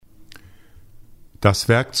Das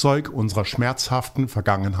Werkzeug unserer schmerzhaften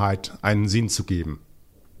Vergangenheit einen Sinn zu geben.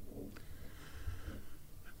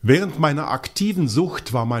 Während meiner aktiven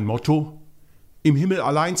Sucht war mein Motto: Im Himmel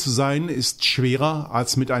allein zu sein ist schwerer,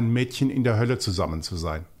 als mit einem Mädchen in der Hölle zusammen zu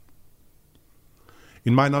sein.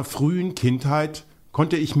 In meiner frühen Kindheit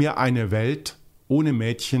konnte ich mir eine Welt ohne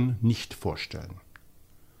Mädchen nicht vorstellen.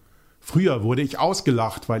 Früher wurde ich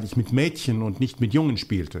ausgelacht, weil ich mit Mädchen und nicht mit Jungen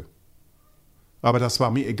spielte. Aber das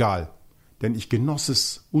war mir egal, denn ich genoss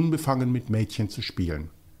es, unbefangen mit Mädchen zu spielen.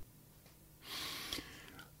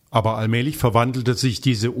 Aber allmählich verwandelte sich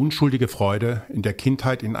diese unschuldige Freude in der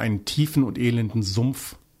Kindheit in einen tiefen und elenden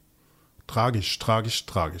Sumpf. Tragisch, tragisch,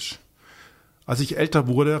 tragisch. Als ich älter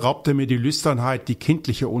wurde, raubte mir die Lüsternheit die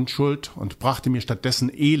kindliche Unschuld und brachte mir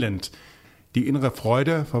stattdessen Elend. Die innere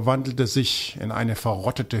Freude verwandelte sich in eine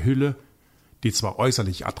verrottete Hülle, die zwar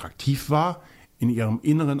äußerlich attraktiv war, in ihrem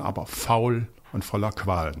Inneren aber faul und voller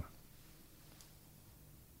Qualen.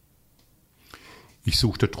 Ich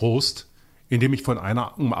suchte Trost, indem ich von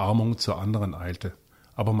einer Umarmung zur anderen eilte,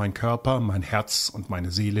 aber mein Körper, mein Herz und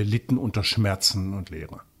meine Seele litten unter Schmerzen und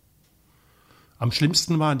Leere. Am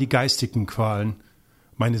schlimmsten waren die geistigen Qualen.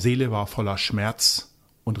 Meine Seele war voller Schmerz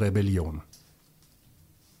und Rebellion.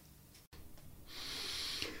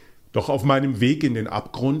 Doch auf meinem Weg in den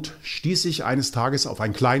Abgrund stieß ich eines Tages auf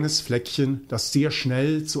ein kleines Fleckchen, das sehr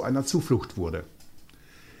schnell zu einer Zuflucht wurde.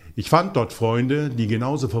 Ich fand dort Freunde, die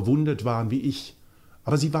genauso verwundet waren wie ich,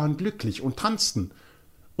 aber sie waren glücklich und tanzten,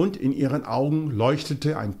 und in ihren Augen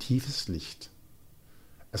leuchtete ein tiefes Licht.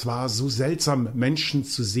 Es war so seltsam, Menschen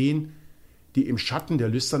zu sehen, die im Schatten der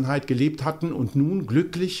Lüsternheit gelebt hatten und nun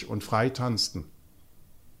glücklich und frei tanzten.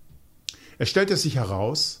 Es stellte sich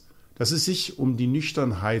heraus, dass es sich um die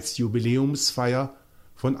Nüchternheitsjubiläumsfeier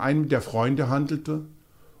von einem der Freunde handelte,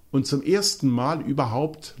 und zum ersten Mal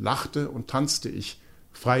überhaupt lachte und tanzte ich,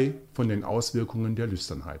 frei von den Auswirkungen der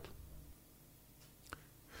Lüsternheit.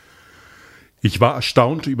 Ich war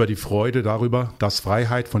erstaunt über die Freude darüber, dass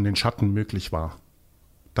Freiheit von den Schatten möglich war,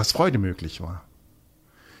 dass Freude möglich war.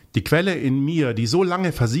 Die Quelle in mir, die so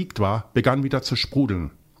lange versiegt war, begann wieder zu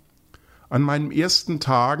sprudeln. An meinen ersten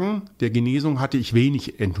Tagen der Genesung hatte ich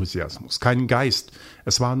wenig Enthusiasmus, keinen Geist,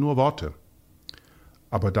 es waren nur Worte.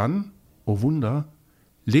 Aber dann, oh Wunder,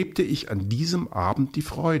 lebte ich an diesem Abend die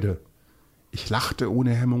Freude. Ich lachte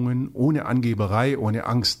ohne Hemmungen, ohne Angeberei, ohne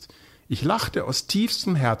Angst. Ich lachte aus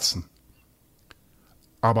tiefstem Herzen.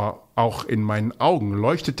 Aber auch in meinen Augen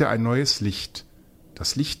leuchtete ein neues Licht,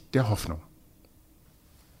 das Licht der Hoffnung.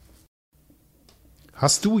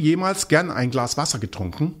 Hast du jemals gern ein Glas Wasser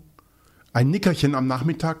getrunken? Ein Nickerchen am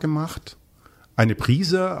Nachmittag gemacht? Eine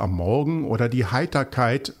Prise am Morgen oder die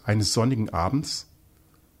Heiterkeit eines sonnigen Abends?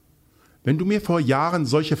 Wenn du mir vor Jahren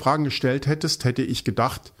solche Fragen gestellt hättest, hätte ich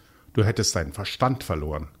gedacht, du hättest deinen Verstand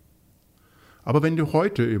verloren. Aber wenn du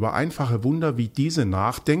heute über einfache Wunder wie diese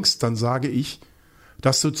nachdenkst, dann sage ich,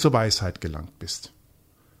 dass du zur Weisheit gelangt bist.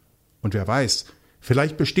 Und wer weiß,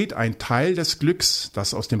 vielleicht besteht ein Teil des Glücks,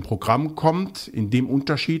 das aus dem Programm kommt, in dem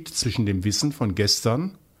Unterschied zwischen dem Wissen von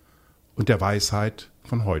gestern und der Weisheit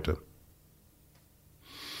von heute.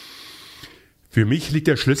 Für mich liegt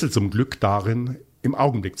der Schlüssel zum Glück darin, im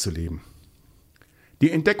Augenblick zu leben. Die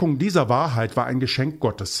Entdeckung dieser Wahrheit war ein Geschenk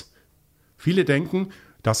Gottes. Viele denken,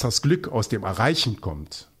 dass das Glück aus dem Erreichen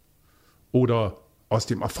kommt oder aus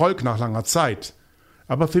dem Erfolg nach langer Zeit.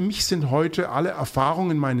 Aber für mich sind heute alle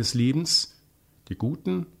Erfahrungen meines Lebens, die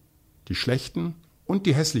guten, die schlechten und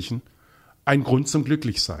die hässlichen, ein Grund zum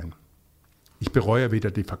Glücklichsein. Ich bereue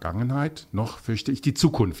weder die Vergangenheit, noch fürchte ich die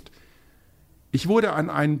Zukunft. Ich wurde an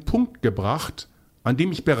einen Punkt gebracht, an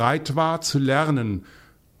dem ich bereit war zu lernen,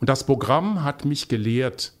 und das Programm hat mich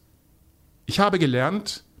gelehrt. Ich habe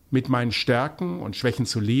gelernt, mit meinen Stärken und Schwächen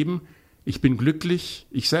zu leben. Ich bin glücklich,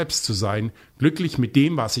 ich selbst zu sein, glücklich mit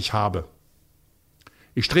dem, was ich habe.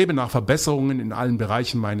 Ich strebe nach Verbesserungen in allen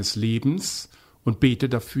Bereichen meines Lebens und bete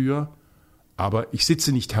dafür, aber ich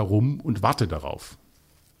sitze nicht herum und warte darauf.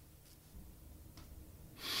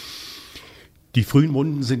 Die frühen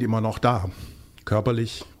Wunden sind immer noch da,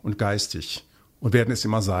 körperlich und geistig, und werden es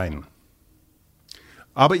immer sein.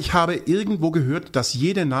 Aber ich habe irgendwo gehört, dass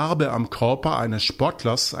jede Narbe am Körper eines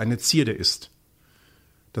Sportlers eine Zierde ist.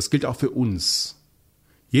 Das gilt auch für uns.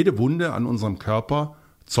 Jede Wunde an unserem Körper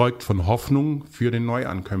zeugt von Hoffnung für den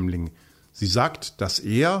Neuankömmling. Sie sagt, dass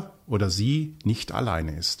er oder sie nicht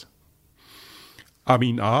alleine ist.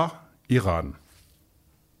 Amin A, Iran.